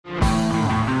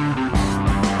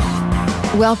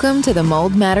Welcome to the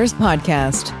Mold Matters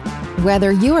Podcast.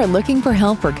 Whether you are looking for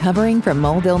help recovering from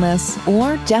mold illness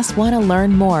or just want to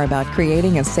learn more about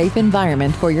creating a safe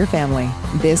environment for your family,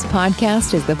 this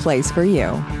podcast is the place for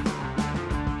you.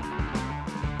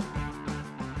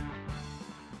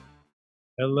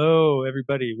 Hello,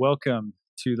 everybody. Welcome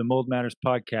to the Mold Matters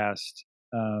Podcast.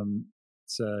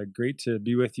 It's great to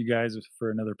be with you guys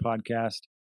for another podcast.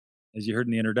 As you heard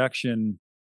in the introduction,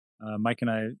 Mike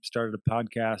and I started a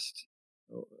podcast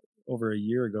over a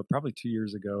year ago, probably 2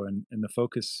 years ago, and the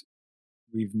focus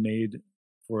we've made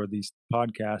for these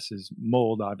podcasts is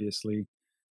mold. Obviously,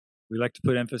 we like to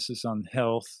put emphasis on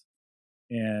health,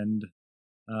 and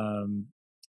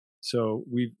so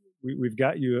we've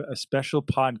got you a special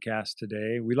podcast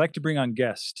today. We like to bring on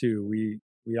guests too.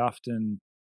 We often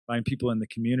find people in the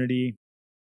community,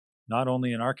 not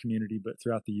only in our community but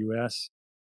throughout the U.S.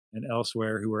 and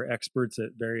elsewhere, who are experts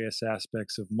at various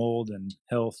aspects of mold and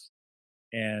health.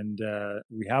 And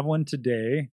we have one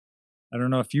today. I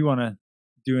don't know if you want to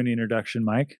do an introduction,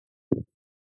 Mike.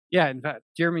 Yeah, in fact,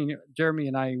 Jeremy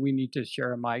and I, we need to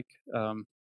share a mic.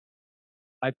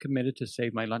 I've committed to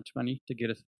save my lunch money to get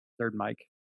a third mic,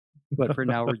 but for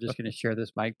now, we're just going to share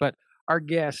this mic. But our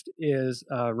guest is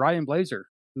Ryan Blaser,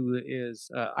 who is,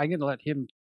 I'm going to let him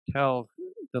tell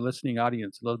the listening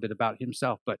audience a little bit about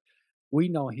himself, but we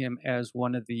know him as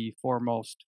one of the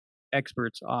foremost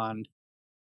experts on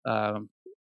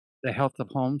the health of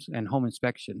homes and home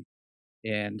inspection.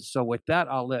 And so with that,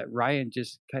 I'll let Ryan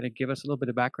just kind of give us a little bit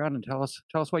of background and tell us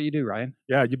what you do, Ryan.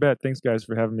 Yeah, you bet. Thanks, guys,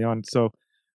 for having me on. So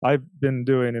I've been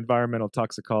doing environmental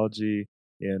toxicology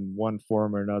in one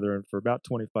form or another for about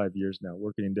 25 years now,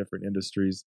 working in different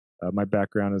industries. My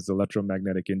background is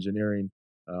electromagnetic engineering.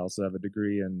 I also have a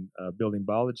degree in building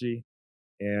biology.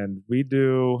 And we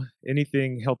do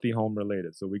anything healthy home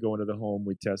related. So we go into the home,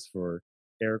 we test for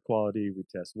air quality, we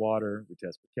test water, we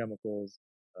test for chemicals.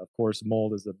 Of course,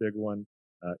 mold is a big one.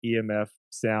 EMF,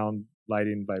 sound,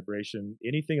 lighting, vibration,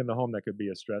 anything in the home that could be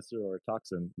a stressor or a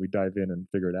toxin, we dive in and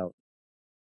figure it out.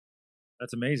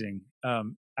 That's amazing.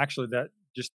 Actually, that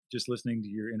just listening to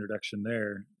your introduction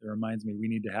there, it reminds me we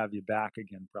need to have you back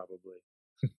again, probably,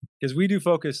 because we do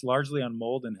focus largely on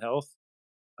mold and health.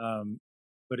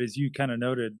 But as you kind of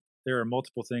noted, there are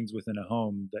multiple things within a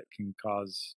home that can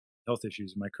cause health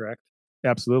issues. Am I correct?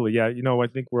 Absolutely. Yeah. I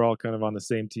think we're all kind of on the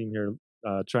same team here,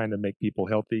 trying to make people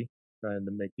healthy, trying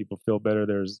to make people feel better.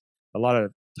 There's a lot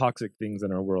of toxic things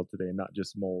in our world today, not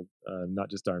just mold, not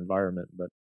just our environment, but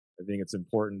I think it's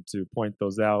important to point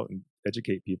those out and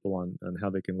educate people on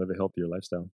how they can live a healthier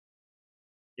lifestyle.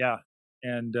 Yeah.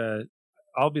 And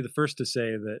I'll be the first to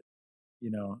say that,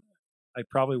 I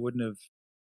probably wouldn't have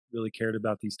really cared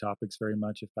about these topics very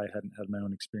much if I hadn't had my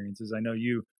own experiences. I know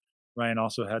you, Ryan,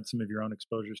 also had some of your own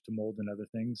exposures to mold and other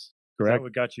things. Correct. Is that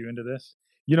what got you into this?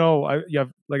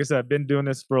 Like I said, I've been doing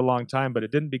this for a long time, but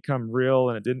it didn't become real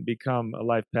and it didn't become a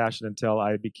life passion until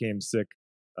I became sick.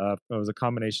 It was a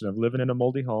combination of living in a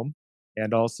moldy home,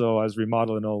 and also I was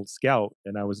remodeling an old Scout,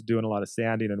 and I was doing a lot of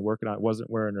sanding and working on it. Wasn't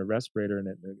wearing a respirator, and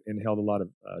it inhaled a lot of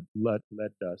lead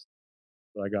dust.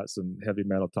 So I got some heavy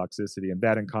metal toxicity, and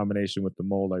that in combination with the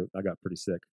mold, I got pretty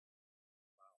sick.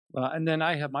 And then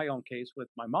I have my own case with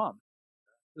my mom,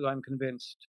 who I'm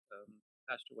convinced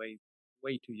passed away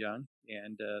way too young.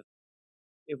 And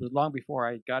it was long before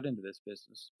I got into this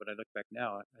business. But I look back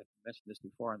now, I've mentioned this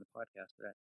before on the podcast, but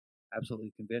I'm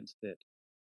absolutely convinced that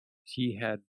she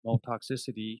had mold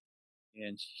toxicity,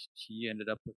 and she ended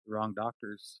up with the wrong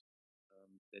doctors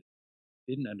that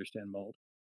didn't understand mold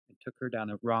and took her down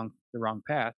the wrong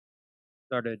path.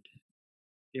 Started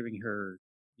giving her,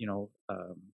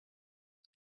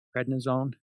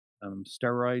 prednisone,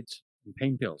 steroids, and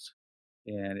pain pills,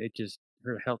 and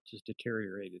her health just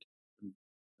deteriorated from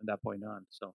that point on.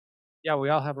 So, yeah, we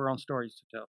all have our own stories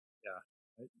to tell. Yeah,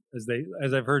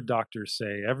 as I've heard doctors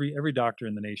say, every doctor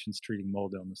in the nation's treating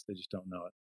mold illness. They just don't know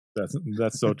it.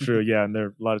 That's so true. Yeah, and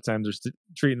a lot of times they're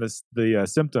treating the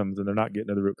symptoms, and they're not getting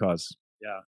to the root cause.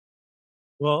 Yeah.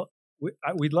 Well,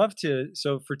 we'd love to.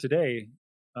 So for today,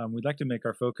 we'd like to make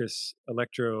our focus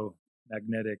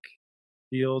electromagnetic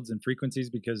fields and frequencies,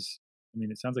 because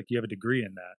it sounds like you have a degree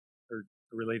in that or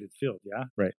a related field. Yeah.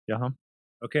 Right. Yeah. Uh-huh.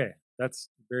 Okay, that's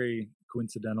very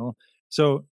coincidental.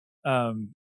 So,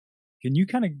 can you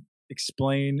kind of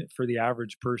explain for the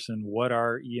average person what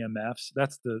are EMFs?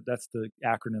 That's the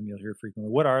acronym you'll hear frequently.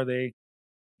 What are they,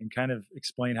 and kind of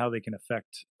explain how they can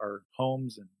affect our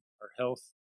homes and our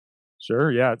health?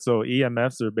 Sure. Yeah. So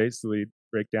EMFs are basically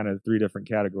break down into three different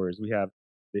categories. We have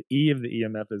the E of the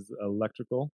EMF is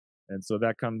electrical, And so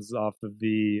that comes off of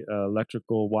the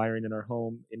electrical wiring in our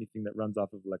home. Anything that runs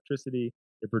off of electricity,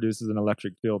 it produces an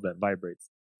electric field that vibrates,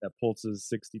 that pulses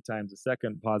 60 times a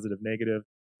second, positive, negative,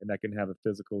 and that can have a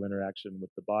physical interaction with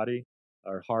the body,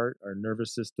 our heart, our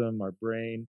nervous system, our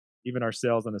brain, even our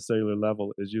cells on a cellular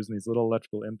level is using these little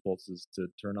electrical impulses to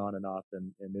turn on and off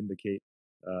and indicate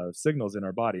signals in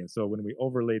our body. And so when we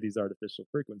overlay these artificial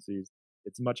frequencies,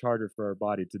 it's much harder for our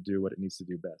body to do what it needs to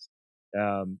do best.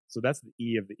 So that's the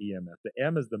E of the EMF. The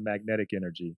M is the magnetic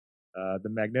energy. The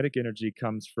magnetic energy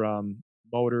comes from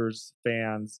motors,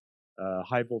 fans,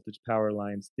 high voltage power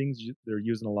lines, they're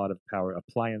using a lot of power,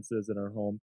 appliances in our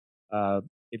home.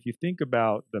 If you think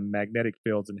about the magnetic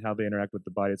fields and how they interact with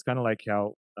the body, it's kind of like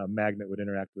how a magnet would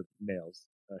interact with nails.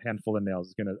 A handful of nails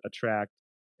is going to attract,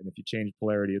 and if you change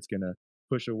polarity, it's going to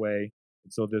push away.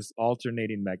 And so this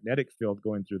alternating magnetic field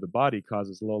going through the body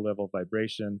causes low-level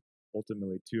vibration,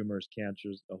 ultimately tumors,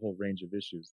 cancers, a whole range of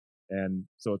issues. And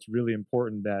so it's really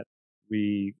important that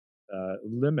we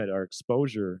limit our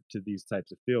exposure to these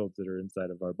types of fields that are inside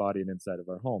of our body and inside of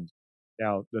our homes.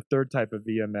 Now, the third type of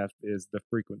EMF is the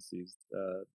frequencies,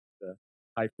 the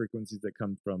high frequencies that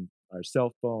come from our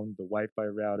cell phone, the Wi-Fi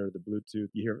router, the Bluetooth.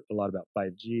 You hear a lot about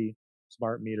 5G,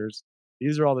 smart meters.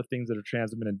 These are all the things that are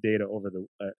transmitting data over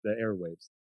the airwaves.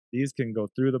 These can go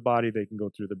through the body, they can go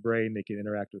through the brain, they can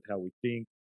interact with how we think.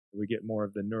 We get more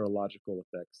of the neurological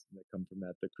effects that come from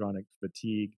that, the chronic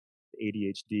fatigue, the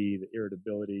ADHD, the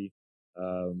irritability,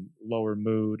 lower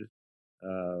mood,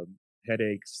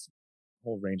 headaches,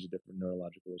 whole range of different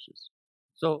neurological issues.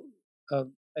 So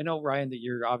I know, Ryan, that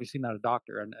you're obviously not a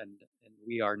doctor, and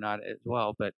we are not as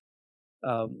well. But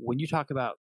when you talk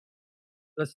about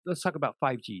let's talk about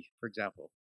 5G, for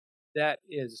example, that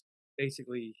is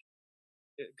basically,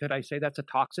 could I say that's a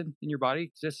toxin in your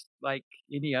body, just like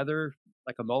any other,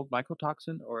 like a mold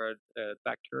mycotoxin or a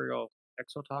bacterial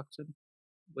exotoxin?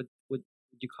 Would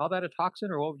you call that a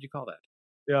toxin, or what would you call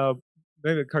that?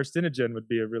 Maybe carcinogen would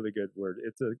be a really good word.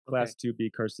 It's a class Okay.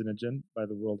 2B carcinogen by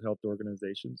the World Health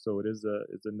Organization. So it's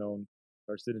a known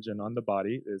carcinogen on the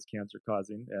body. It is cancer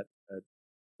causing. At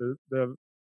the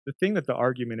thing that the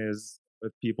argument is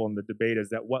with people in the debate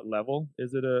is at what level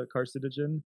is it a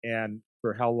carcinogen, and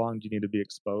for how long do you need to be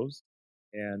exposed,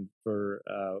 and for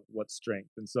what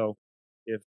strength. And so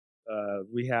if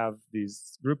we have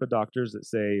these group of doctors that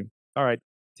say, all right,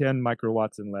 10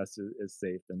 microwatts and less is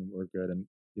safe and we're good, and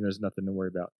there's nothing to worry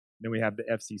about. And then we have the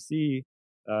FCC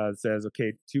says,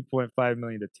 okay, 2.5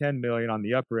 million to 10 million on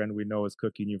the upper end, we know is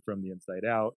cooking you from the inside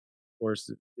out. Of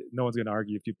course, no one's going to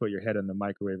argue if you put your head in the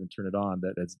microwave and turn it on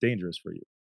that it's dangerous for you.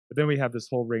 But then we have this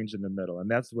whole range in the middle,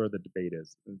 and that's where the debate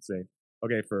is. And say,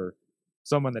 okay, for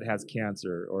someone that has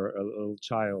cancer or a little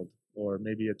child or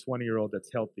maybe a 20-year-old that's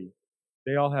healthy,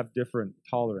 they all have different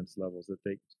tolerance levels that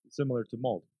they similar to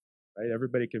mold, right?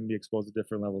 Everybody can be exposed to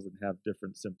different levels and have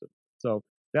different symptoms. So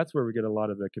that's where we get a lot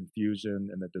of the confusion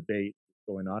and the debate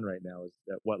going on right now, is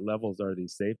at what levels are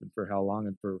these safe and for how long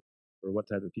and for what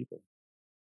type of people.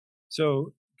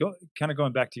 So kind of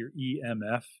going back to your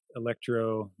EMF,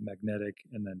 electromagnetic,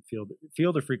 and then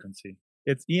field or frequency.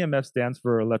 It's EMF stands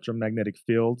for electromagnetic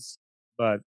fields,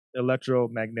 but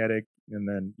electromagnetic, and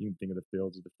then you can think of the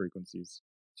fields or the frequencies.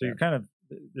 So you're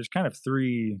there's kind of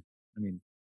three,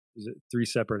 is it three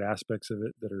separate aspects of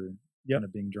it that are kind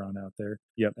of being drawn out there?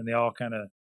 Yep. And they all kind of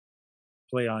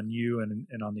play on you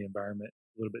and on the environment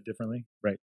a little bit differently?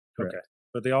 Right. Correct. Okay.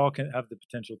 But they all can have the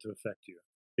potential to affect you.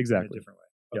 Exactly. In a different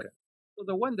way. Okay. Yep. So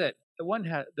the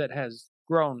one that has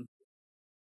grown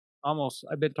almost,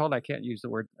 I've been told I shouldn't use the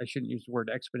word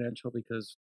exponential,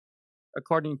 because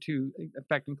according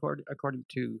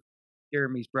to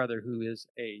Jeremy's brother, who is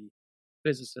a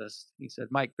physicist, he said,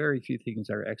 Mike, very few things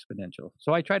are exponential.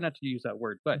 So I try not to use that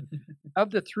word. But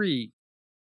of the three,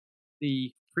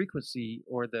 the frequency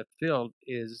or the field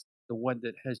is the one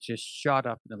that has just shot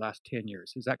up in the last 10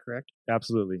 years. Is that correct?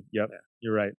 Absolutely. Yep. Yeah.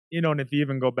 You're right. And if you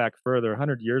even go back further,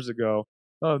 100 years ago,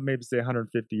 maybe say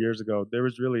 150 years ago, there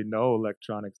was really no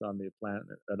electronics on the planet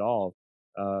at all.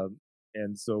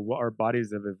 And so our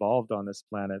bodies have evolved on this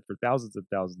planet for thousands of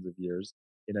years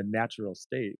in a natural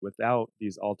state, without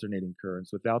these alternating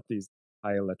currents, without these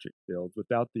high electric fields,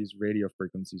 without these radio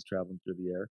frequencies traveling through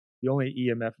the air. The only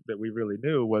EMF that we really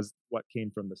knew was what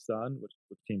came from the sun, which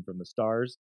came from the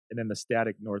stars, and then the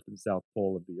static north and south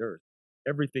pole of the earth.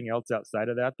 Everything else outside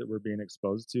of that we're being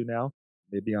exposed to now,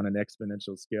 maybe on an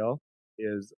exponential scale,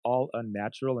 is all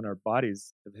unnatural, and our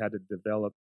bodies have had to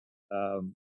develop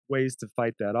ways to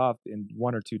fight that off in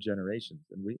 1 or 2 generations,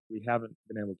 and we haven't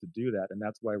been able to do that, and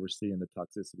that's why we're seeing the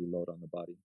toxicity load on the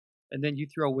body. And then you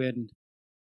throw in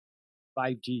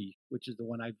 5G, which is the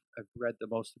one I've read the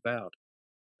most about.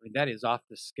 I mean, that is off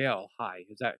the scale high.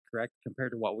 Is that correct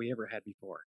compared to what we ever had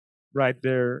before? Right,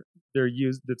 they're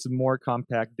used. It's more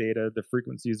compact data. The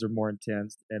frequencies are more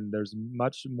intense, and there's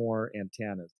much more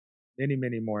antennas,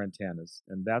 many more antennas,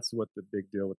 and that's what the big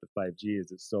deal with the 5G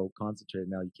is. It's so concentrated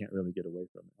now, you can't really get away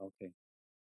from it. Okay.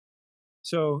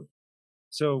 So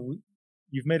so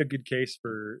you've made a good case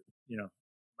for,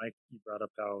 Mike, you brought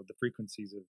up how the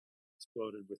frequencies have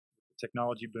exploded with the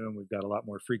technology boom. We've got a lot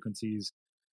more frequencies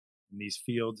in these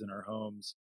fields in our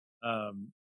homes.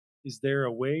 Um, is there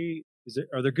a way?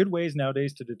 Are there good ways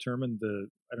nowadays to determine the?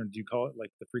 I don't know. Do you call it like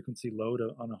the frequency load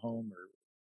on a home, or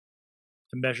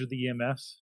to measure the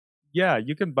EMFs? Yeah,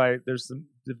 you can buy. There's some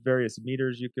various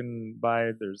meters you can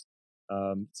buy. There's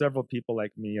several people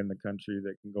like me in the country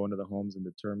that can go into the homes and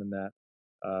determine that.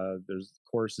 There's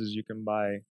courses you can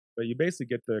buy, but you basically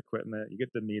get the equipment, you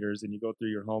get the meters, and you go through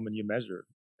your home and you measure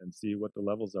and see what the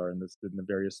levels are in the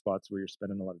various spots where you're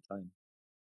spending a lot of time.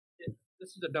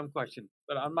 This is a dumb question,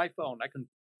 but on my phone, I can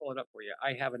pull it up for you.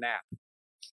 I have an app.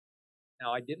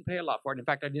 Now, I didn't pay a lot for it. In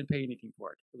fact, I didn't pay anything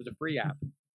for it. It was a free app.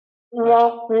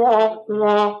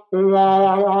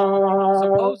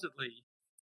 Supposedly,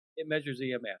 it measures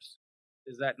EMFs.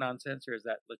 Is that nonsense or is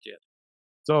that legit?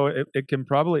 So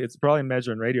it's probably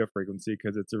measuring radio frequency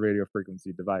because it's a radio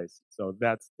frequency device. So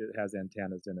it has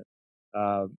antennas in it.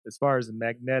 As far as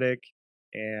magnetic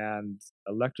and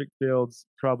electric fields,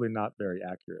 probably not very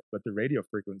accurate, but the radio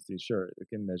frequency, sure, it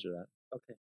can measure that.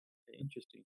 Okay,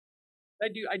 interesting. I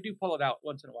do pull it out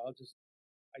once in a while.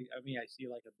 I mean, I see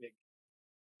like a big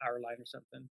power line or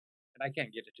something, and I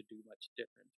can't get it to do much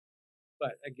different.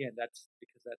 But again, that's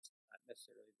because that's not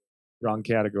necessarily Wrong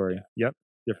category. Yeah. Yep,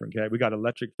 different category. We got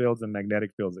electric fields and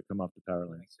magnetic fields that come off the power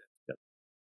lines. Yep.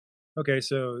 Okay,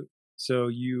 so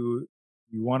you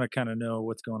want to kind of know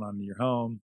what's going on in your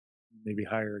home. Maybe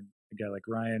hire a guy like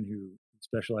Ryan who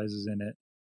specializes in it,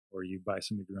 or you buy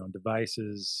some of your own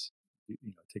devices.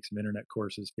 Take some internet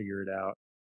courses, figure it out.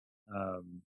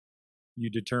 You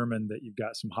determine that you've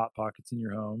got some hot pockets in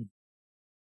your home.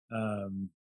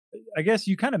 I guess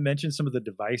you kind of mentioned some of the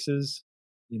devices,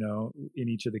 in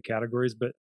each of the categories,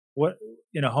 but what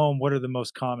in a home, what are the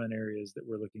most common areas that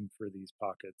we're looking for these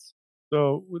pockets?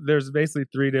 So there's basically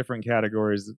three different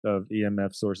categories of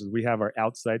EMF sources. We have our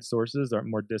outside sources, our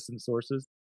more distant sources.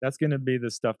 That's going to be the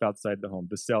stuff outside the home,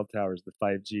 the cell towers, the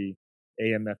 5G,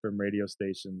 AM/FM radio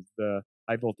stations, the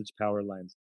high voltage power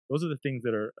lines. Those are the things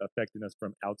that are affecting us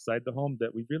from outside the home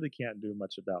that we really can't do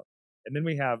much about. And then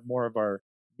we have more of our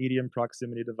medium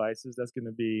proximity devices. That's going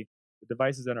to be the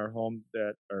devices in our home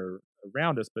that are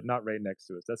around us, but not right next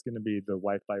to us. That's going to be the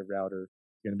Wi-Fi router,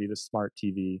 going to be the smart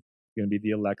TV, going to be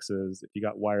the Alexas, if you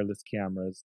got wireless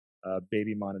cameras,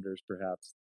 baby monitors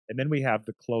perhaps. And then we have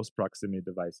the close proximity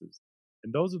devices.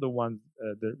 And those are the ones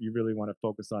that you really want to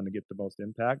focus on to get the most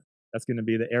impact. That's going to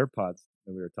be the AirPods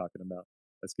that we were talking about.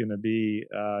 That's going to be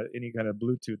any kind of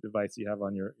Bluetooth device you have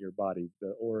on your body,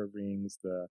 the Oura rings,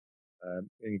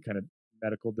 any kind of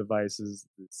medical devices,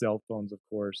 the cell phones, of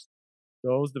course.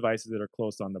 Those devices that are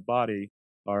close on the body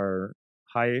are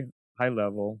high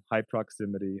level, high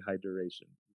proximity, high duration.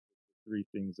 Three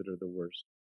things that are the worst.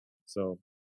 So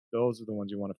those are the ones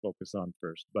you want to focus on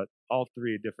first. But all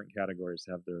three different categories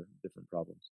have their different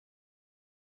problems.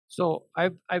 So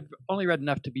I've only read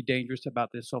enough to be dangerous about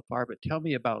this so far, but tell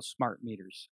me about smart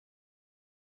meters.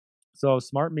 So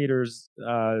smart meters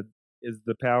is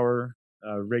the power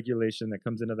regulation that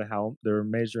comes into the house. They're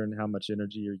measuring how much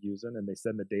energy you're using, and they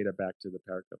send the data back to the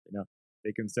power company. Now,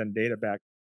 they can send data back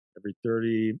every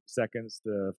 30 seconds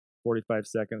to 45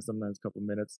 seconds, sometimes a couple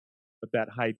minutes. But that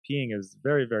high ping is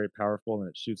very, very powerful, and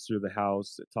it shoots through the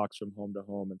house. It talks from home to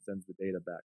home and sends the data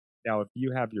back. Now, if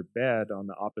you have your bed on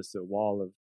the opposite wall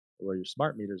of where your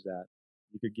smart meter's at,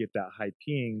 you could get that high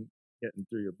ping hitting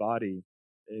through your body,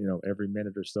 every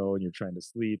minute or so, and you're trying to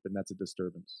sleep, and that's a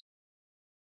disturbance.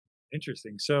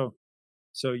 Interesting. So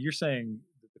you're saying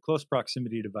that the close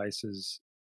proximity devices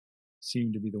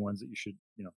seem to be the ones that you should,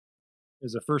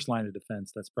 as a first line of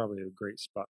defense, that's probably a great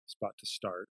spot to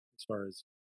start as far as.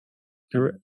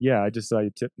 Yeah, I just saw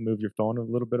you move your phone a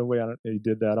little bit away on it. You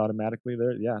did that automatically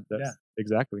there. Yeah,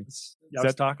 exactly. I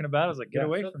was talking about. I was like, get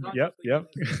away from me. Yep.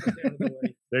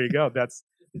 There you go.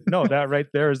 That right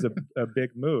there is a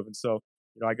big move. And so,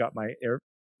 I got my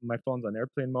phone's on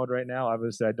airplane mode right now.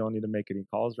 Obviously, I don't need to make any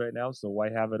calls right now. So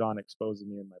why have it on exposing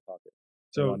me in my pocket?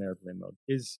 So on airplane mode.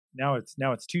 Now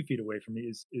it's 2 feet away from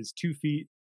me. Is 2 feet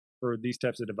for these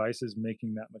types of devices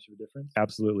making that much of a difference?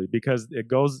 Absolutely, because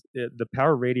the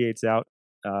power radiates out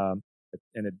and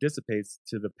it dissipates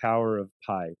to the power of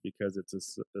pi because it's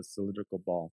a cylindrical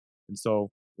ball. And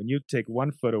so when you take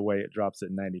 1 foot away, it drops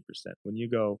at 90%. When you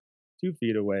go 2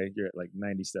 feet away, you're at like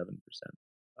 97%.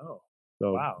 Oh,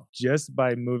 So wow. just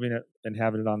by moving it and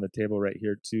having it on the table right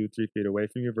here, 2-3 feet away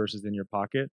from you versus in your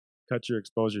pocket, cut your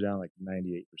exposure down like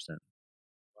 98%.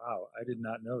 Wow, I did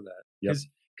not know that. Yep.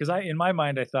 Because I in my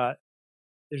mind I thought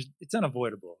it's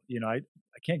unavoidable. I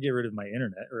can't get rid of my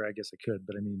internet, or I guess I could,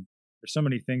 but I mean, there's so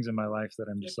many things in my life that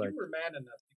I'm just If like, you were man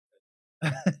enough,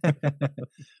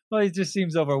 you well, it just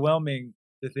seems overwhelming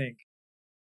to think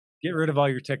get rid of all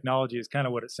your technology is kind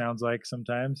of what it sounds like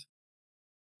sometimes.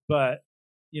 But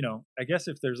I guess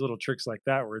if there's little tricks like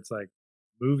that where it's like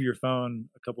move your phone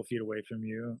a couple feet away from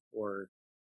you or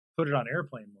put it on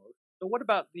airplane mode. So what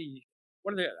about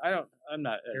what are the? I'm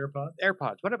not AirPods.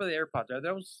 AirPods. What about the AirPods? Are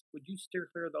those? Would you steer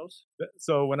clear of those?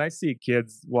 So when I see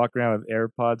kids walk around with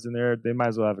AirPods in there, they might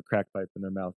as well have a crack pipe in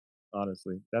their mouth.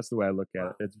 Honestly, that's the way I look at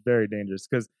it. It's very dangerous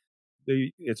because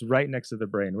it's right next to the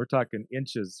brain. We're talking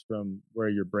inches from where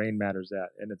your brain matter's at,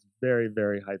 and it's very,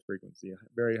 very high frequency,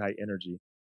 very high energy.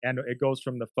 And it goes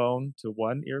from the phone to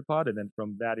one earpod, and then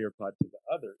from that earpod to the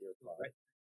other earpod. Right.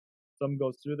 Some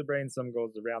goes through the brain, some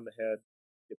goes around the head.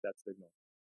 Get that signal.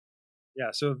 Yeah.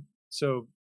 So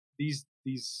these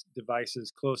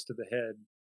devices close to the head.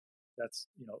 That's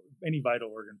any vital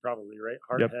organ probably, right?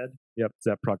 Heart, Yep. head. Yep, it's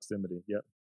that proximity. Yep.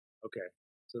 Okay.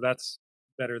 So that's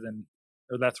better than,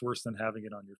 or that's worse than having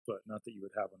it on your foot. Not that you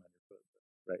would have one on your foot,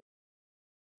 but, right?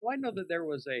 Well, I know that there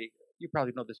was you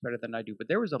probably know this better than I do, but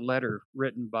there was a letter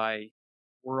written by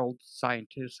world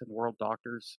scientists and world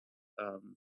doctors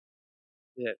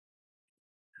that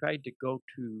tried to go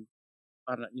to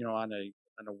on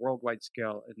a worldwide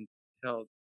scale and tell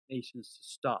nations to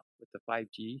stop with the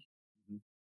 5G. Mhm.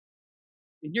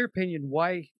 In your opinion,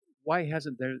 why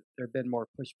hasn't there been more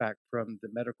pushback from the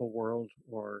medical world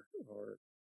or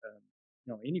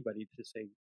anybody to say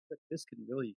that this can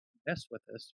really mess with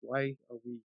us? Why are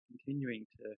we continuing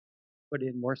to put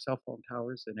in more cell phone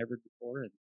towers than ever before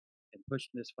and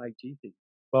pushing this 5G thing?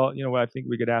 Well, you know what? I think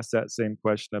we could ask that same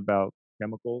question about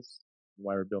chemicals,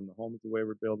 why we're building the homes the way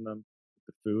we're building them,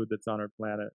 the food that's on our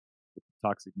planet, the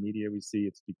toxic media we see.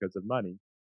 It's because of money,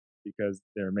 because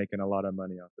they're making a lot of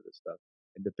money off of this stuff.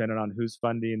 And depending on who's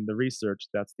funding the research,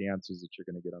 that's the answers that you're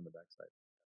going to get on the backside.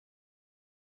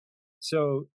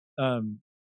 So,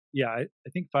 yeah, I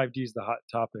think 5G is the hot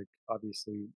topic,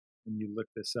 obviously, when you look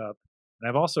this up. And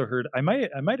I've also heard, I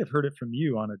might have heard it from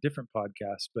you on a different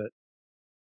podcast, but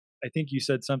I think you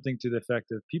said something to the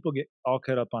effect of people get all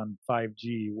cut up on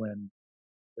 5G when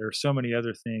there are so many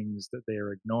other things that they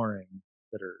are ignoring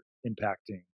that are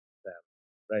impacting them,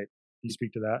 right? Can you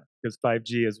speak to that? Because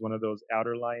 5G is one of those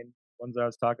outer line ones I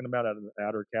was talking about, out of the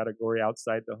outer category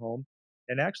outside the home.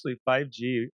 And actually,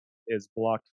 5G is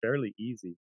blocked fairly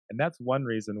easy. And that's one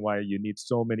reason why you need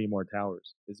so many more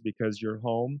towers, is because your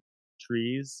home,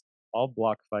 trees, all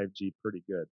block 5G pretty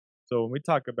good. So when we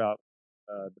talk about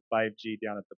the 5G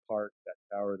down at the park, that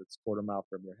tower that's quarter-mile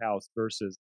from your house,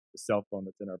 versus the cell phone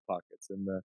that's in our pockets and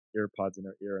the earpods in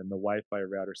our ear and the Wi-Fi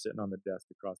router sitting on the desk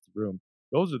across the room,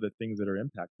 those are the things that are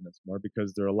impacting us more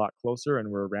because they're a lot closer and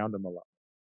we're around them a lot.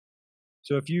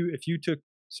 So if you took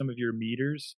some of your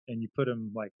meters and you put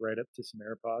them like right up to some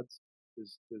AirPods,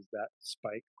 does that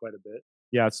spike quite a bit?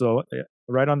 Yeah, so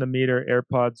right on the meter,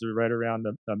 AirPods are right around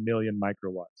a million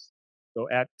microwatts. So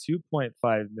at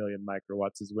 2.5 million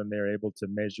microwatts is when they're able to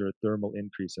measure a thermal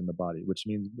increase in the body, which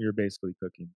means you're basically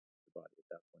cooking the body at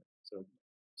that point. So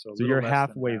So you're less than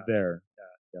halfway half. there.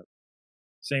 Yeah. Yep.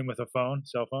 Same with a phone,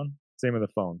 cell phone, Same with a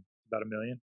phone. about a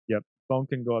million. Yep. Phone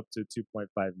can go up to 2.5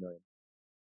 million.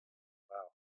 Wow.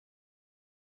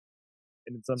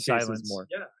 And in some Silence. cases more.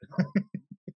 Yeah.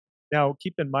 Now,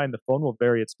 keep in mind the phone will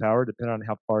vary its power depending on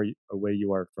how far away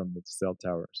you are from the cell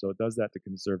tower. So it does that to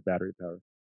conserve battery power.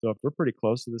 So if we're pretty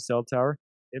close to the cell tower,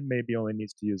 it maybe only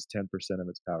needs to use 10% of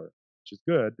its power, which is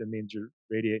good. That means you're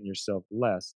radiating yourself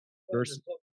less,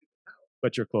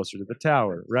 but you're closer to the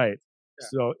tower, right? Yeah.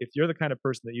 So if you're the kind of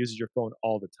person that uses your phone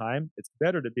all the time, it's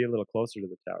better to be a little closer to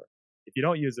the tower. If you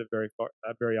don't use it very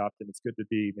often, it's good to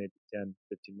be maybe 10,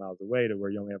 15 miles away to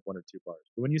where you only have 1 or 2 bars.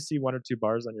 But when you see 1 or 2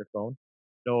 bars on your phone,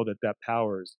 know that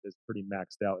power is pretty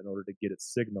maxed out in order to get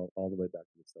its signal all the way back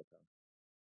to the cell tower.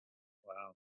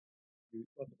 Wow.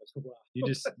 You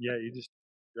just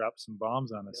dropped some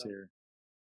bombs on us here.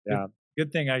 Yeah.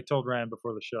 Good thing I told Ryan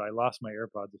before the show. I lost my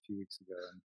AirPods a few weeks ago,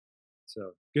 and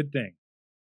so good thing.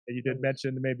 And you did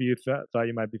mention maybe you thought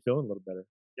you might be feeling a little better.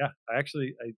 Yeah, I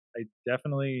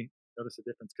definitely noticed a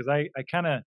difference because I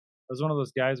was one of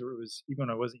those guys where it was even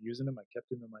when I wasn't using them, I kept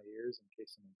them in my ears in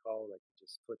case someone called, I could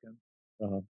just click them.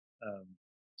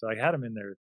 So I had them in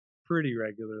there pretty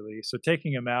regularly. So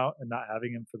taking them out and not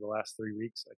having them for the last 3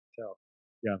 weeks, I could tell.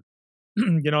 Yeah.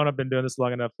 You know what? I've been doing this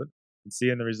long enough that and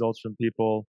seeing the results from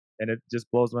people. And it just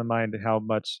blows my mind how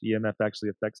much EMF actually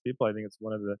affects people. I think it's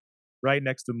one of the, right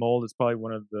next to mold, it's probably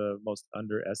one of the most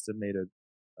underestimated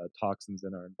toxins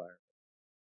in our environment.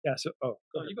 Yeah. So, Oh,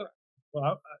 you go.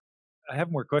 well, I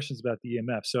have more questions about the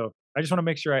EMF. So I just want to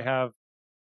make sure I have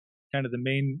kind of the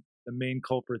main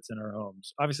culprits in our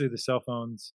homes. Obviously, the cell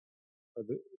phones or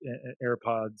the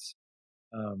AirPods.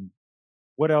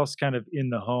 What else kind of in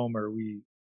the home are we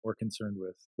more concerned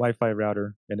with? Wi-Fi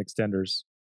router and extenders.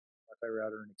 Wi-Fi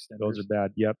router and extenders. Those are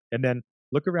bad. Yep. And then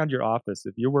look around your office.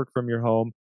 If you work from your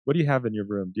home, what do you have in your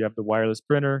room? Do you have the wireless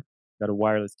printer? You got a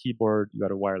wireless keyboard? You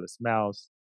got a wireless mouse?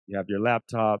 You have your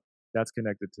laptop that's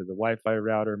connected to the Wi-Fi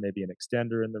router, maybe an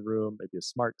extender in the room, maybe a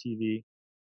smart TV,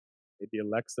 maybe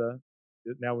Alexa.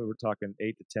 Now we were talking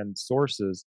 8 to 10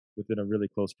 sources within a really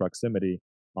close proximity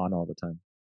on all the time.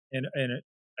 And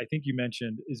I think you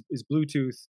mentioned is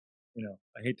Bluetooth.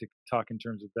 I hate to talk in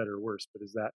terms of better or worse, but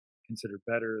is that considered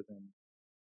better than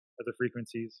other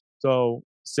frequencies? So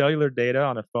cellular data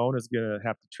on a phone is going to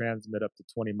have to transmit up to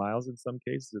 20 miles in some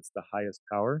cases. It's the highest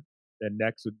power. Then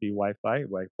next would be Wi-Fi.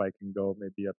 Wi-Fi can go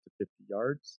maybe up to 50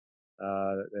 yards.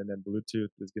 And then Bluetooth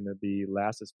is going to be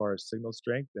last as far as signal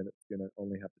strength, and it's going to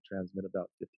only have to transmit about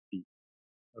 50 feet.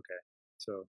 Okay.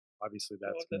 So obviously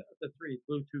that's the three.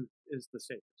 Bluetooth is the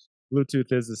safest.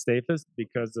 Bluetooth is the safest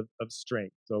because of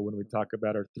strength. So when we talk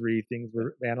about our three things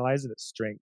we're analyzing, it's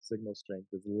strength. Signal strength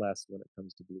is less when it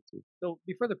comes to Bluetooth. So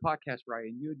before the podcast,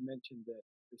 Ryan, you had mentioned that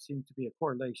there seems to be a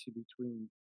correlation between,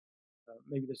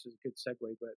 maybe this is a good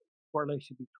segue, but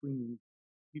correlation between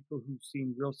people who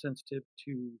seem real sensitive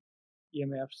to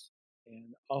EMFs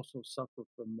and also suffer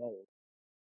from mold.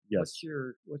 Yes.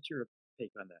 What's your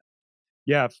take on that?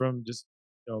 Yeah, from just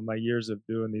my years of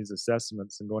doing these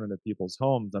assessments and going into people's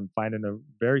homes, I'm finding a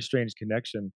very strange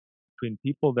connection between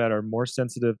people that are more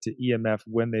sensitive to EMF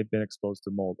when they've been exposed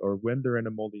to mold or when they're in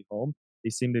a moldy home. They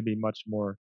seem to be much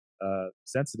more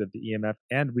sensitive to EMF,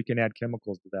 and we can add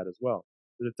chemicals to that as well.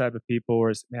 They're the type of people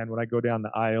where, man, when I go down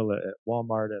the aisle at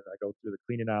Walmart and I go through the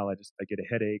cleaning aisle, I get a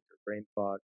headache or brain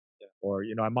fog. Yeah. Or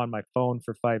I'm on my phone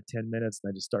for 5-10 minutes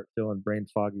and I just start feeling brain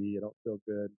foggy. I don't feel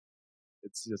good.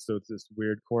 It's this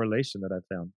weird correlation that I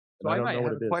found. So I might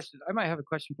have a question. I might have a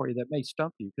question for you that may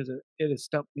stump you because it has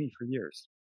stumped me for years.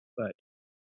 But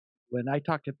when I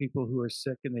talk to people who are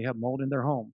sick and they have mold in their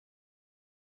home,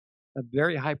 a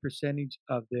very high percentage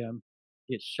of them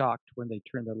get shocked when they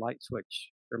turn the light switch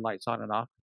or lights on and off.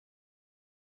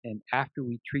 And after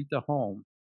we treat the home,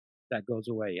 that goes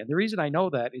away. And the reason I know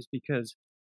that is because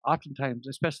oftentimes,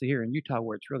 especially here in Utah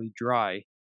where it's really dry,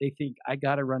 they think I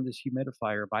got to run this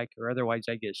humidifier, Mike, or otherwise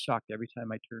I get shocked every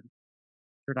time I turn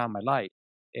on my light.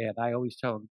 And I always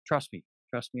tell them, trust me,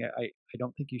 I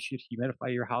don't think you should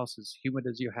humidify your house as humid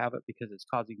as you have it because it's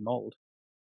causing mold.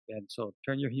 And so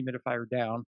turn your humidifier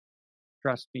down.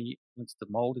 Trust me, once the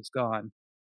mold is gone,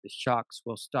 the shocks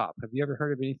will stop. Have you ever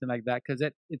heard of anything like that? Because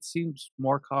it seems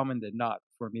more common than not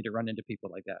for me to run into people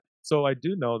like that. So I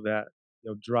do know that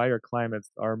drier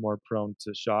climates are more prone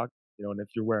to shock. And if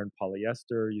you're wearing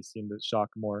polyester, you seem to shock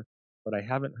more. But I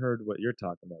haven't heard what you're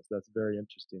talking about. So that's very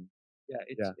interesting. Yeah,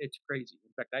 it's crazy.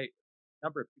 In fact, a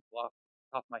number of people off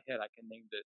the top of my head I can name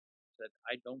that said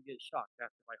I don't get shocked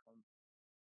after my home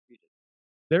treated.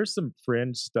 There's some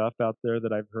fringe stuff out there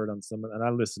that I've heard on some, and I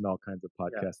listen to all kinds of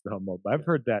podcasts about mold, but I've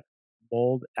heard that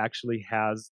mold actually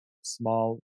has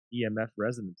small EMF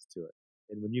resonance to it.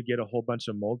 And when you get a whole bunch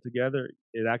of mold together,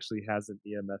 it actually has an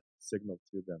EMF signal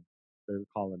to them, their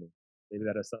colony. Maybe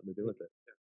that has something to do with it.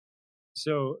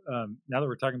 So now that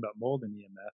we're talking about mold and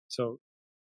EMF, so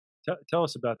tell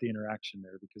us about the interaction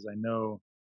there, because I know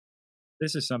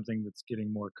this is something that's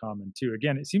getting more common too.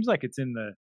 Again, it seems like it's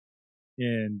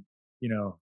in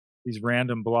these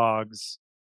random blogs,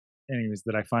 anyways,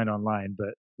 that I find online.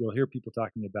 But you'll hear people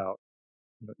talking about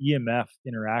EMF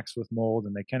interacts with mold,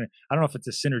 and they kind of, I don't know if it's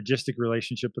a synergistic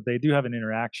relationship, but they do have an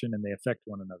interaction and they affect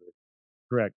one another.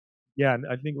 Correct. Yeah, and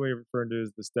I think what you're referring to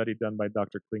is the study done by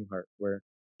Dr. Klinghardt, where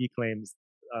he claims,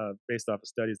 based off of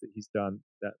studies that he's done,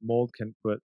 that mold can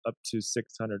put up to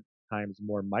 600 times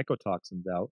more mycotoxins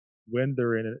out when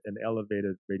they're in an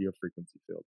elevated radio frequency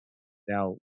field.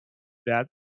 Now, that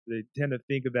they tend to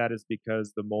think of that as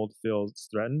because the mold feels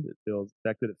threatened, it feels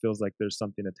affected, it feels like there's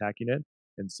something attacking it,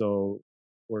 and so,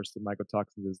 of course, the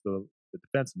mycotoxins is the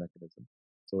defense mechanism.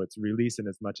 So it's releasing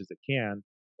as much as it can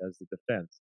as the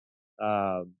defense.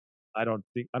 I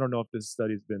don't know if this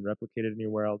study's been replicated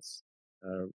anywhere else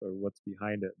or what's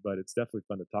behind it, but it's definitely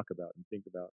fun to talk about and think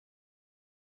about.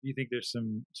 Do you think there's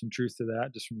some truth to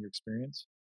that, just from your experience?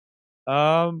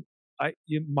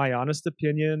 My honest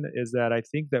opinion is that I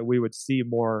think that we would see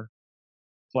more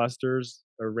clusters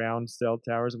around cell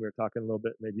towers, and we were talking a little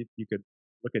bit, maybe you could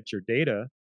look at your data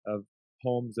of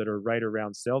homes that are right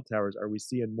around cell towers. Are we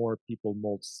seeing more people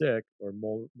mold sick or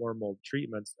more mold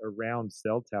treatments around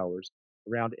cell towers,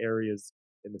 around areas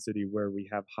in the city where we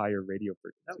have higher radio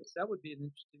frequencies? That would be an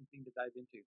interesting thing to dive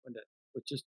into with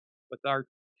just with our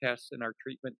tests and our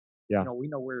treatment. Yeah. We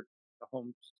know where the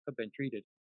homes have been treated,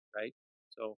 right?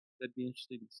 So that'd be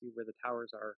interesting to see where the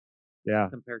towers are Yeah.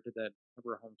 compared to the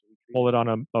number of homes that we treated. Pull it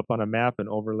up on a map and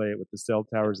overlay it with the cell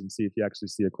towers and see if you actually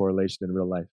see a correlation in real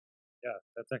life. Yeah,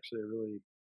 that's actually a really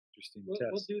interesting We'll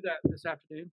test. do that this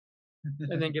afternoon,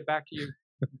 and then get back to you,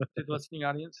 to the listening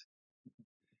audience.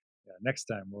 Yeah, next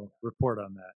time we'll report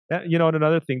on that. And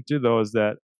another thing too, though, is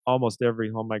that almost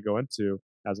every home I go into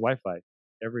has Wi-Fi.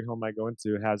 Every home I go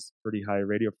into has pretty high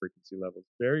radio frequency levels.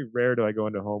 Very rare do I go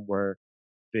into a home where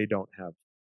they don't have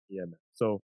EMF.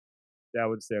 So that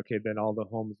would say, okay, then all the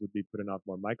homes would be putting off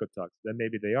more mycotoxins. Then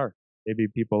maybe they are. Maybe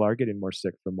people are getting more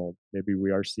sick from mold. Maybe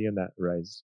we are seeing that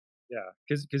rise. Yeah,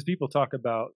 because people talk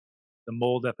about the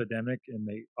mold epidemic, and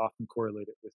they often correlate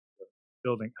it with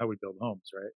how we build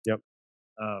homes, right? Yep.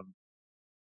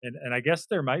 And I guess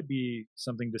there might be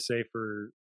something to say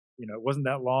for, it wasn't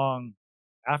that long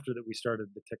after that we started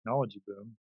the technology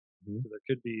boom, so there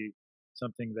could be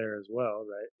something there as well,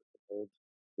 right? With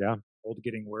the mold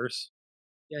getting worse.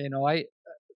 Yeah,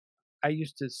 I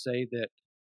used to say that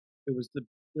it was the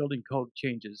building code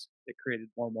changes that created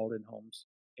more mold in homes,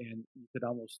 and you could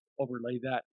almost overlay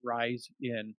that rise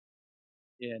in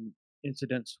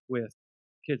incidents with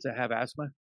kids that have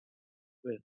asthma,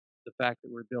 with the fact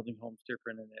that we're building homes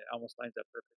different, and it almost lines up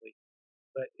perfectly.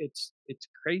 But it's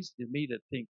crazy to me to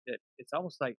think that it's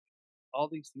almost like all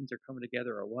these things are coming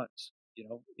together at once,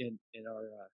 in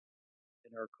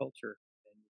our culture,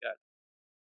 and you've got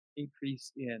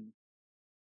increase in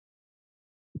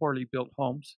poorly built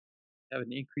homes, have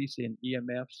an increase in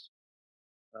EMFs.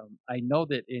 I know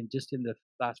that in the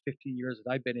last 15 years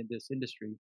that I've been in this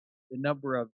industry, the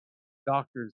number of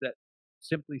doctors that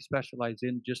simply specialize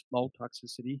in just mold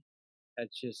toxicity has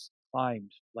just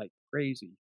climbed like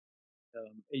crazy.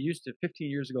 It used to 15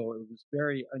 years ago, it was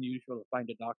very unusual to find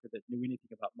a doctor that knew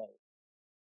anything about mold,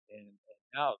 and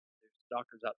now there's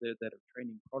doctors out there that are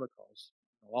training protocols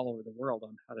all over the world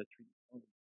on how to treat mold.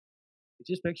 It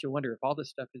just makes you wonder if all this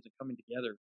stuff isn't coming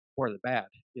together for the bad,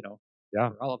 Yeah.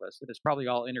 for all of us. And it's probably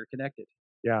all interconnected.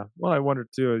 Yeah. Well, I wonder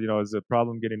too, is the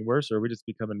problem getting worse, or are we just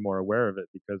becoming more aware of it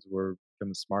because we're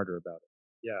becoming smarter about it?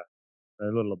 Yeah.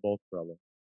 A little of both, probably.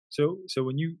 So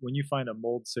when you find a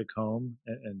mold sick home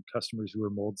and customers who are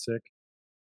mold sick,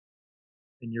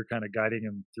 and you're kind of guiding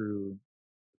them through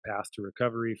the path to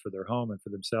recovery for their home and for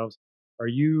themselves, are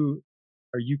you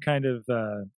kind of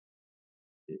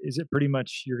is it pretty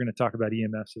much you're going to talk about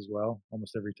EMFs as well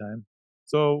almost every time?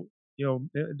 So,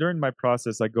 during my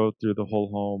process, I go through the whole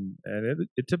home, and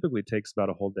it typically takes about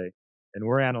a whole day. And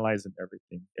we're analyzing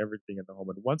everything in the home.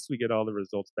 And once we get all the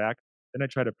results back, then I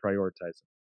try to prioritize them.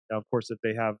 Now, of course, if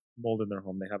they have mold in their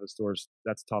home, they have a source,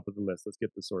 that's top of the list. Let's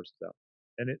get the sources out.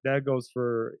 And that goes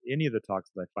for any of the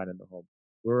toxins I find in the home.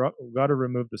 We've got to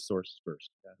remove the source first.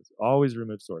 Always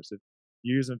remove source. If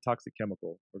you're using a toxic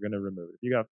chemical, we're going to remove it.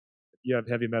 If you have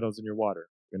heavy metals in your water,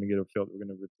 we're going to get a filter. We're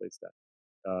going to replace that.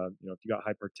 If you got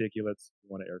high particulates, you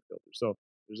want an air filter. So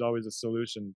there's always a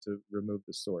solution to remove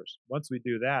the source. Once we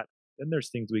do that, then there's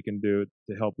things we can do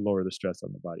to help lower the stress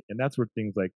on the body. And that's where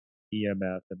things like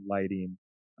EMF and lighting,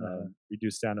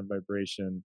 reduce sound and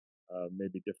vibration,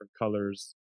 maybe different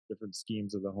colors, different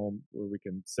schemes of the home where we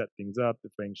can set things up, the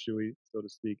feng shui, so to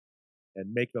speak,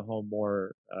 and make the home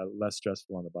more less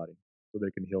stressful on the body so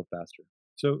they can heal faster.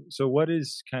 So what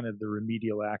is kind of the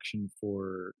remedial action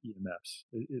for EMFs?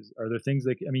 Are there things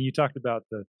you talked about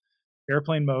the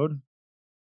airplane mode.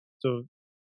 So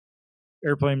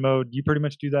airplane mode, you pretty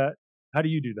much do that. How do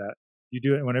you do that? You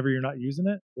do it whenever you're not using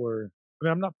it, or?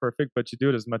 I'm not perfect, but you do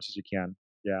it as much as you can.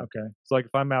 Yeah. Okay. So like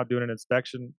if I'm out doing an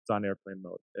inspection, it's on airplane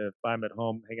mode. If I'm at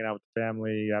home hanging out with the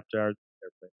family after hours,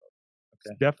 airplane mode.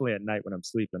 Okay. It's definitely at night when I'm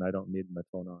sleeping, I don't need my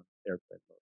phone on airplane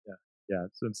mode. Yeah.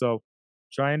 So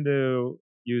trying to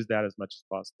use that as much as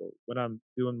possible. When I'm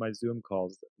doing my Zoom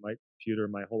calls, my computer,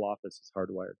 my whole office is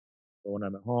hardwired. But when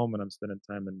I'm at home and I'm spending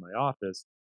time in my office,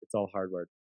 it's all hardwired.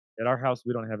 At our house,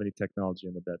 we don't have any technology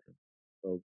in the bedroom.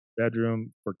 So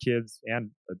bedroom for kids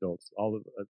and adults, all of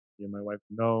my wife,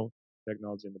 no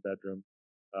technology in the bedroom.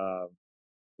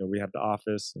 We have the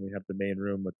office and we have the main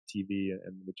room with TV,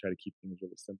 and we try to keep things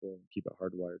really simple and keep it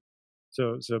hardwired.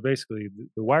 So basically,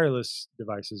 the wireless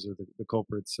devices are the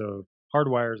culprits. So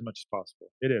hardwire as much as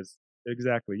possible. It is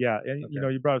exactly, yeah. And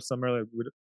you brought up some earlier. We're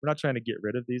not trying to get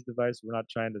rid of these devices. We're not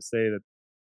trying to say that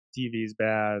TV's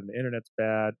bad, the internet's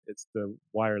bad. It's the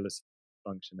wireless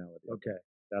functionality. Okay.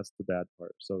 That's the bad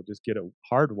part. So just get it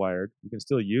hardwired. You can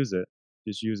still use it,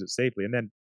 just use it safely, and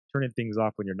then turning things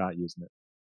off when you're not using it.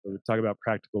 So we talk about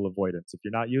practical avoidance. If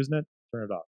you're not using it, turn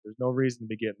it off. There's no reason to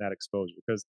be getting that exposure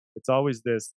because it's always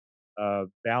this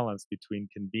balance between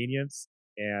convenience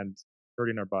and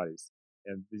hurting our bodies.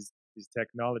 And these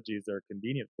technologies are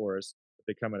convenient for us, but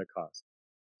they come at a cost.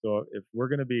 So if we're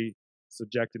going to be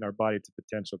subjecting our body to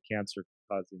potential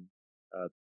cancer-causing uh,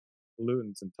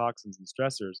 pollutants and toxins and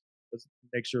stressors, let's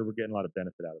make sure we're getting a lot of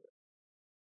benefit out of it.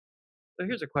 So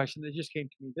here's a question that just came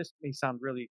to me. This may sound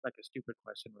really like a stupid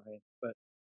question, Ryan, but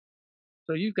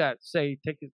so you've got, say,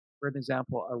 take it for an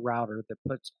example, a router that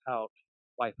puts out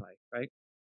Wi-Fi, right?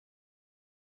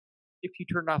 If you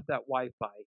turn off that Wi-Fi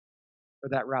or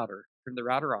that router, turn the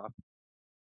router off,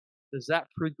 does that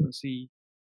frequency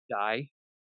die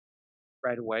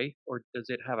right away, or does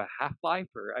it have a half-life?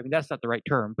 Or I mean, that's not the right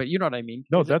term, but you know what I mean.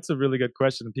 No, that's a really good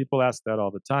question. People ask that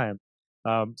all the time.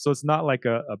 So it's not like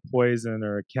a poison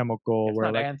or a chemical It's where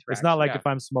not like anthrax, it's not like yeah. if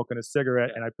I'm smoking a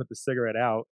cigarette Yeah. and I put the cigarette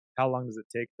out, how long does it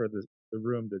take for the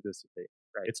room to dissipate?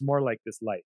 Right. It's more like this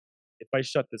light. If I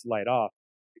shut this light off,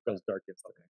 it goes dark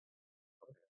instantly.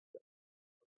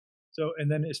 So, and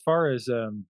then as far as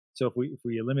so if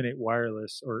we eliminate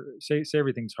wireless or say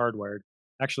everything's hardwired.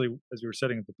 Actually, as we were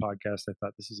setting up the podcast, I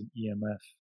thought this is an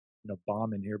EMF,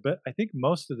 bomb in here, but I think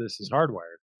most of this is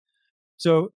hardwired.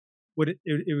 So would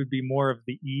it would be more of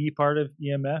the E part of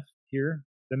EMF here?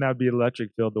 Then that would be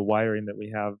electric field, the wiring that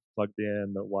we have plugged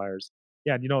in, the wires.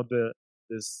 Yeah, and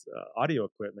this audio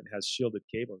equipment has shielded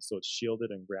cables, so it's shielded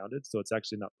and grounded, so it's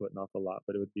actually not putting off a lot,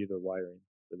 but it would be the wiring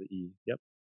for the E. Yep.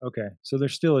 Okay, so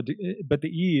there's still but the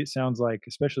E, it sounds like,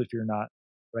 especially if you're not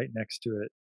right next to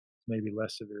it, maybe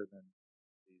less severe than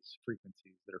these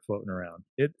frequencies that are floating around.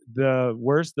 The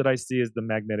worst that I see is the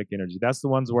magnetic energy. That's the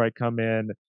ones where I come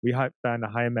in. We find a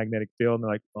high magnetic field, and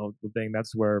they're like, oh, well, dang,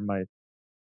 that's where my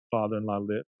father-in-law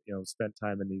lived. Spent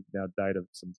time, and he now died of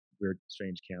some weird,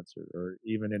 strange cancer. Or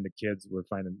even in the kids, we're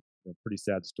finding pretty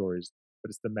sad stories. But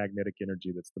it's the magnetic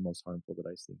energy that's the most harmful that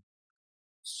I see.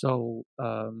 So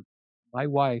my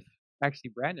wife,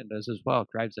 actually Brandon does as well,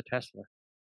 drives a Tesla.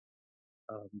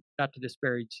 Not to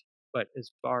disparage, but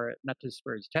not to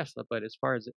disparage Tesla, but as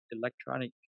far as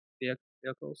electronic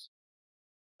vehicles,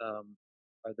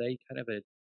 are they kind of a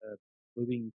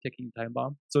moving, ticking time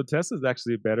bomb? So Tesla's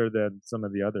actually better than some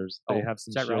of the others. They Oh, have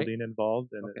some is that right? shielding involved,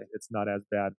 and Okay. it's not as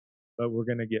bad. But we're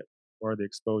going to get more of the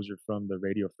exposure from the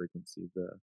radio frequency,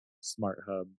 the smart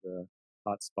hub, the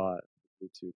hotspot, the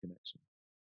Bluetooth connection.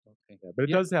 Okay. Yeah, but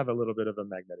it does have a little bit of a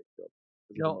magnetic field.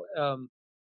 You know,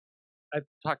 I've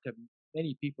talked to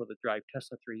many people that drive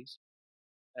Tesla 3s,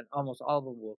 and almost all of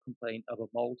them will complain of a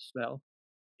mold smell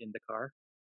in the car.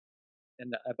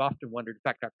 And I've often wondered, in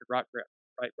fact, Dr. Wright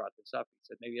brought this up. He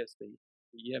said maybe it's the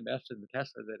EMFs in the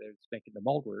Tesla that is making the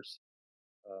mold worse.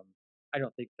 I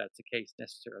don't think that's the case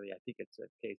necessarily. I think it's a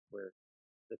case where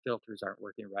the filters aren't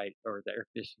working right, or the air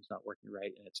conditioning's not working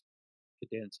right, and it's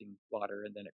condensing water,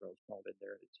 and then it grows mold in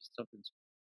there. It's just something's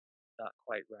not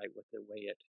quite right with the way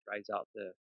it dries out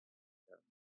the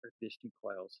air conditioning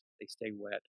coils. They stay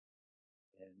wet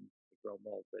and they grow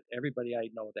mold. But everybody I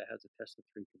know that has a Tesla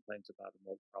 3 complains about a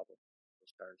mold problem with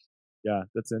those cars. Yeah,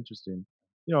 that's interesting.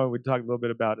 We talked a little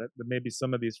bit about it, but maybe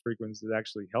some of these frequencies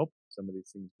actually help some of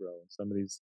these things grow. And some of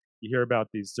these, you hear about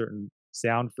these certain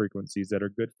sound frequencies that are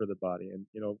good for the body. And,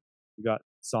 we got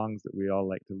songs that we all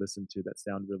like to listen to that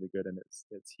sound really good, and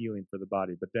it's healing for the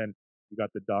body. But then you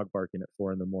got the dog barking at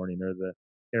 4 a.m, or the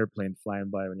airplane flying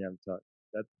by when you haven't talked.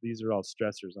 These are all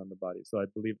stressors on the body. So I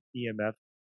believe EMF,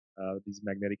 these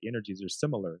magnetic energies are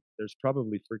similar. There's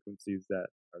probably frequencies that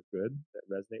are good, that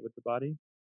resonate with the body,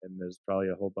 and there's probably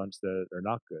a whole bunch that are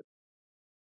not good.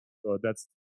 So that's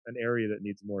an area that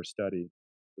needs more study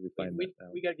to find that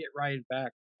out. We got to get Ryan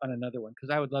back on another one,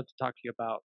 because I would love to talk to you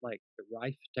about like the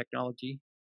Rife technology.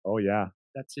 Oh yeah,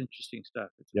 That's interesting stuff.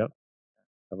 yep.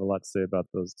 I have a lot to say about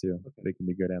those too. Okay. They can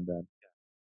be good and bad.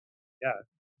 Yeah,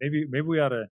 maybe we ought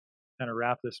to kind of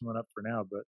wrap this one up for now,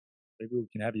 but maybe we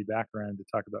can have you back around to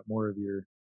talk about more of your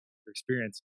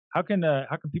experience. How can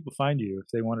people find you if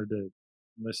they wanted to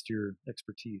enlist your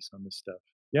expertise on this stuff?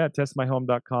 Yeah,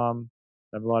 testmyhome.com.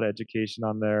 I have a lot of education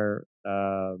on there.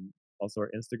 Also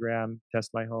our Instagram,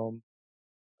 Test My Home.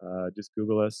 Just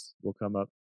Google us. We'll come up.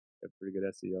 We have pretty good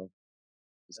SEO.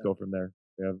 Just go from there.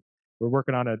 We're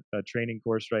working on a training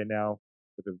course right now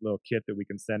with a little kit that we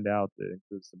can send out that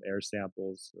includes some air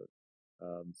samples,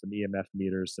 some EMF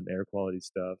meters, some air quality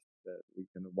stuff that we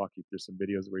can walk you through some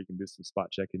videos where you can do some spot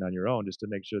checking on your own just to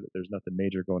make sure that there's nothing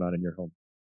major going on in your home.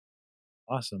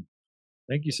 Awesome.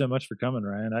 Thank you so much for coming,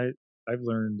 Ryan. I've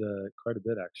learned quite a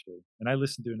bit actually, and I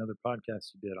listened to another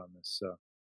podcast you did on this. So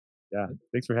Yeah,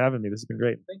 thanks for having me. This has been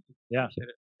great. Thank you. yeah, Appreciate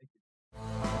it.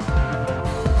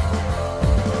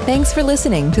 Thanks for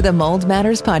listening to the Mold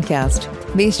Matters podcast.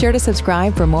 Be sure to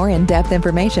subscribe for more in-depth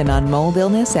information on mold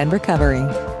illness and recovery.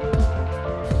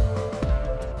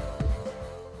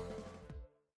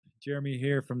 Jeremy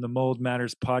here from the Mold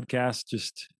Matters podcast.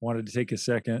 Just wanted to take a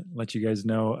second, let you guys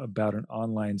know about an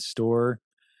online store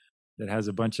that has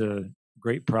a bunch of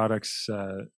great products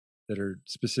that are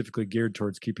specifically geared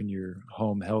towards keeping your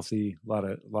home healthy. A lot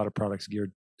of products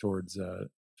geared towards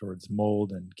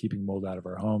mold and keeping mold out of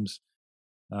our homes.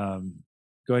 Go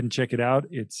ahead and check it out.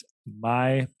 It's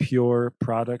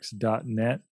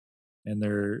mypureproducts.net, and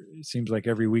it seems like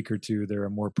every week or two there are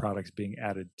more products being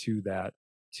added to that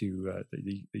that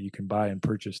you can buy and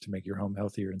purchase to make your home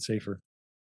healthier and safer.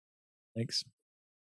 Thanks.